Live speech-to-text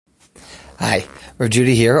Hi, Rav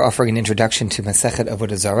Judy here, offering an introduction to Masechet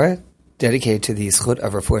Avodah Zarah, dedicated to the Zchut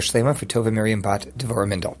of Refuah Shlema for Tova Miriam Bat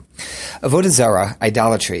Devorah Mindel. Avodah Zarah,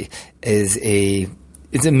 idolatry, is a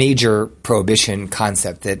major prohibition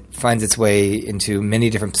concept that finds its way into many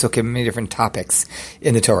different psukim, many different topics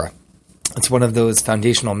in the Torah. It's one of those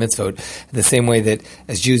foundational mitzvot, the same way that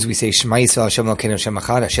as Jews we say, Shema Yisrael, Hashem Elokeinu, Hashem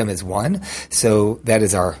Echad, Hashem is one. So that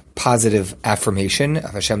is our positive affirmation of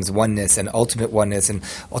Hashem's oneness and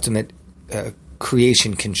ultimate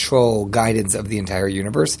creation, control, guidance of the entire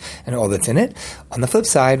universe and all that's in it. On the flip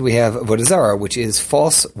side, we have Avodah Zarah, which is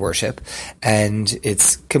false worship, and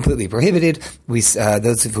it's completely prohibited.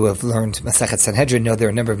 Those who have learned Masechet Sanhedrin know there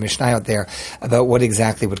are a number of Mishnah out there about what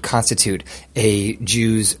exactly would constitute a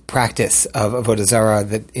Jew's practice of Avodah Zarah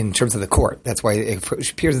that in terms of the court. That's why it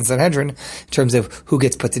appears in Sanhedrin in terms of who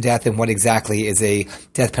gets put to death and what exactly is a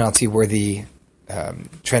death penalty worthy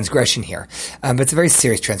transgression here. But it's a very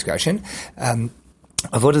serious transgression.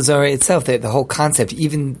 Avodah Zarah itself, the whole concept,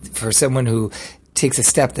 even for someone who takes a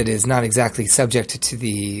step that is not exactly subject to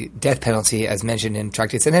the death penalty, as mentioned in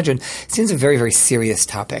Tractate Sanhedrin, seems a very, very serious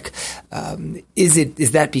topic.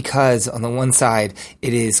 Is that because, on the one side,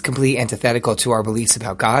 it is completely antithetical to our beliefs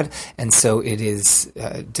about God, and so it is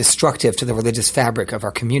destructive to the religious fabric of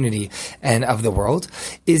our community and of the world?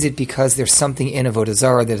 Is it because there's something in Avodah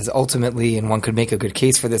Zarah that is ultimately, and one could make a good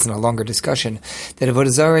case for this in a longer discussion, that Avodah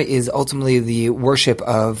Zarah is ultimately the worship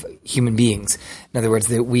of human beings? In other words,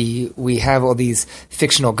 that we have all these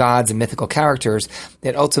fictional gods and mythical characters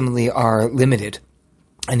that ultimately are limited.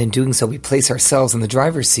 And in doing so, we place ourselves in the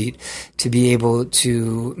driver's seat to be able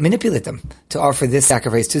to manipulate them, to offer this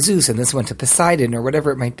sacrifice to Zeus and this one to Poseidon or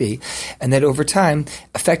whatever it might be. And that over time,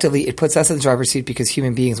 effectively, it puts us in the driver's seat because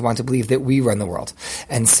human beings want to believe that we run the world.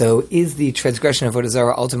 And so is the transgression of Avodah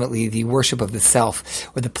Zarah ultimately the worship of the self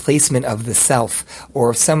or the placement of the self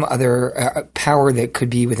or some other power that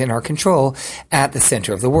could be within our control at the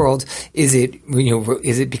center of the world? Is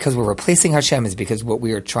it because we're replacing Hashem? Is it because what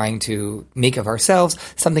we are trying to make of ourselves?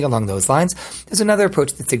 Something along those lines. There's another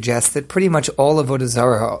approach that suggests that pretty much all Avodah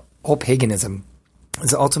Zarah, all paganism,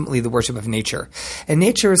 is ultimately the worship of nature. And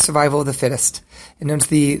nature is survival of the fittest. And notice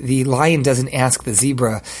the lion doesn't ask the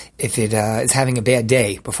zebra if it is having a bad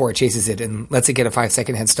day before it chases it and lets it get a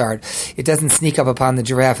 5-second head start. It doesn't sneak up upon the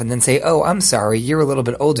giraffe and then say, oh, I'm sorry, you're a little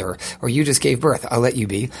bit older, or you just gave birth, I'll let you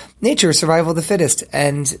be. Nature is survival of the fittest,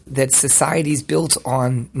 and that societies built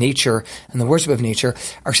on nature and the worship of nature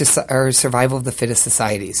are survival of the fittest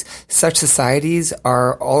societies. Such societies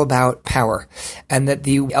are all about power, and that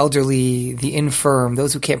the elderly, the infirm,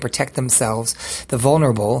 those who can't protect themselves, the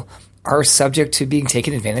vulnerable, are subject to being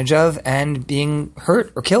taken advantage of and being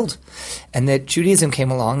hurt or killed. And that Judaism came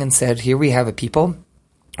along and said, here we have a people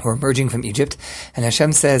who are emerging from Egypt, and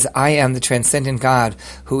Hashem says, I am the transcendent God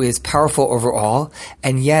who is powerful over all,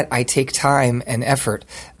 and yet I take time and effort,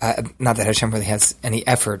 not that Hashem really has any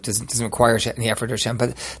effort, doesn't require any effort of Hashem,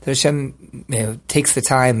 but that Hashem takes the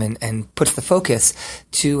time and puts the focus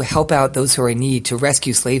to help out those who are in need, to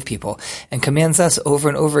rescue slave people, and commands us over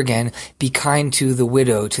and over again, be kind to the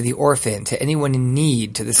widow, to the orphan, to anyone in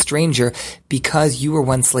need, to the stranger, because you were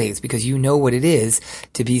once slaves, because you know what it is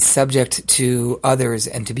to be subject to others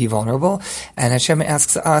and to be vulnerable. And Hashem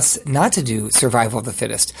asks us not to do survival of the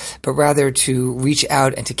fittest, but rather to reach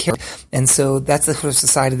out and to care. And so that's the sort of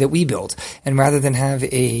society that we build. And rather than have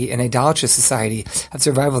an idolatrous society of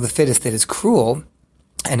survival of the fittest that is cruel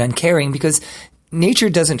and uncaring, because nature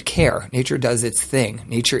doesn't care. Nature does its thing.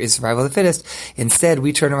 Nature is survival of the fittest. Instead,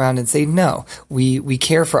 we turn around and say, no, we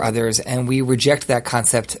care for others, and we reject that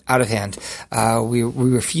concept out of hand. We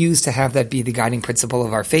refuse to have that be the guiding principle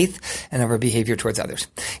of our faith and of our behavior towards others.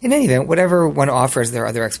 In any event, whatever one offers, there are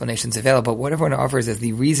other explanations available. Whatever one offers as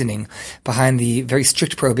the reasoning behind the very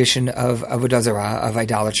strict prohibition of Avodah Zarah, of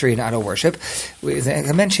idolatry and idol worship. As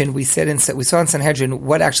I mentioned, we saw in Sanhedrin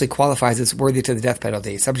what actually qualifies as worthy to the death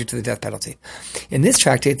penalty, subject to the death penalty. In this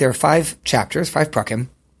tractate, there are 5 chapters, 5 prakim,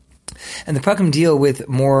 and the prakim deal with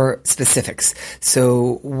more specifics.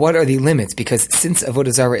 So what are the limits? Because since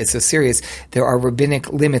Avodah Zarah is so serious, there are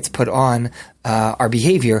rabbinic limits put on our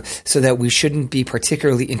behavior so that we shouldn't be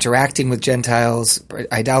particularly interacting with Gentiles,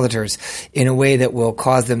 idolaters, in a way that will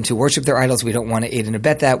cause them to worship their idols. We don't want to aid and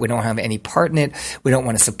abet that. We don't have any part in it. We don't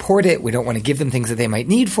want to support it. We don't want to give them things that they might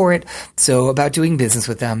need for it. So about doing business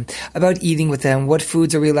with them, about eating with them, what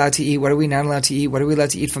foods are we allowed to eat? What are we not allowed to eat? What are we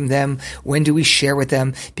allowed to eat from them? When do we share with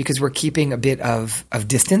them? Because we're keeping a bit of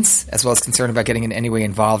distance, as well as concern about getting in any way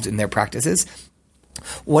involved in their practices.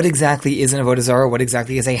 What exactly is an avodah zarah? What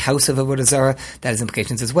exactly is a house of avodah zarah? That has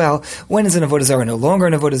implications as well. When is an avodah zarah no longer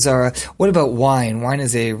an avodah zarah? What about wine? Wine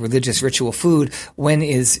is a religious ritual food. When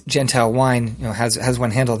is Gentile wine? Has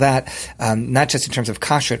one handle that? Not just in terms of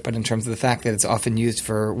kashrut, but in terms of the fact that it's often used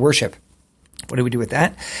for worship. What do we do with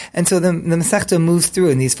that? And so the Masechta moves through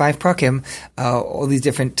in these 5 prakim, all these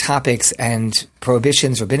different topics and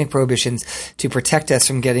prohibitions, rabbinic prohibitions, to protect us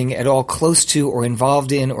from getting at all close to or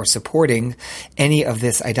involved in or supporting any of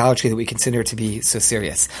this idolatry that we consider to be so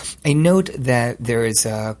serious. I note that there is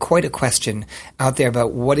quite a question out there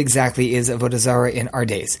about what exactly is avodah zarah in our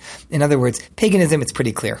days. In other words, paganism, it's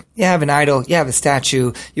pretty clear. You have an idol, you have a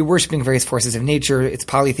statue, you're worshiping various forces of nature, it's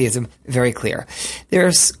polytheism, very clear.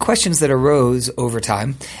 There's questions that arose over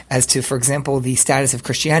time as to, for example, the status of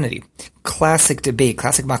Christianity. Classic debate,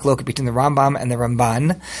 classic machloket between the Rambam and the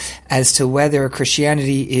Ramban as to whether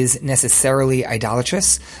Christianity is necessarily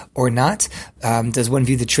idolatrous or not. Does one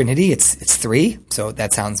view the Trinity? It's 3, so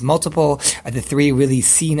that sounds multiple. Are the 3 really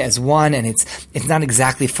seen as one? And it's not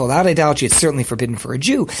exactly full out idolatry. It's certainly forbidden for a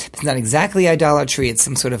Jew. It's not exactly idolatry. It's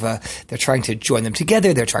some sort of they're trying to join them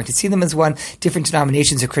together. They're trying to see them as one. Different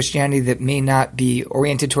denominations of Christianity that may not be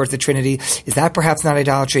oriented towards the Trinity. Is that perhaps not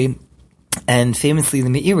idolatry? And famously, the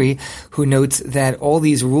Meiri, who notes that all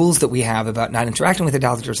these rules that we have about not interacting with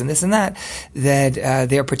idolaters and this and that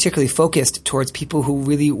they are particularly focused towards people who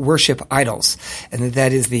really worship idols, and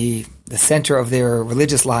that is the center of their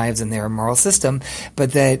religious lives and their moral system,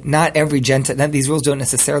 but that not every Gentile, that these rules don't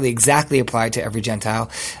necessarily exactly apply to every Gentile,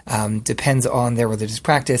 depends on their religious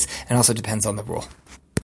practice and also depends on the rule.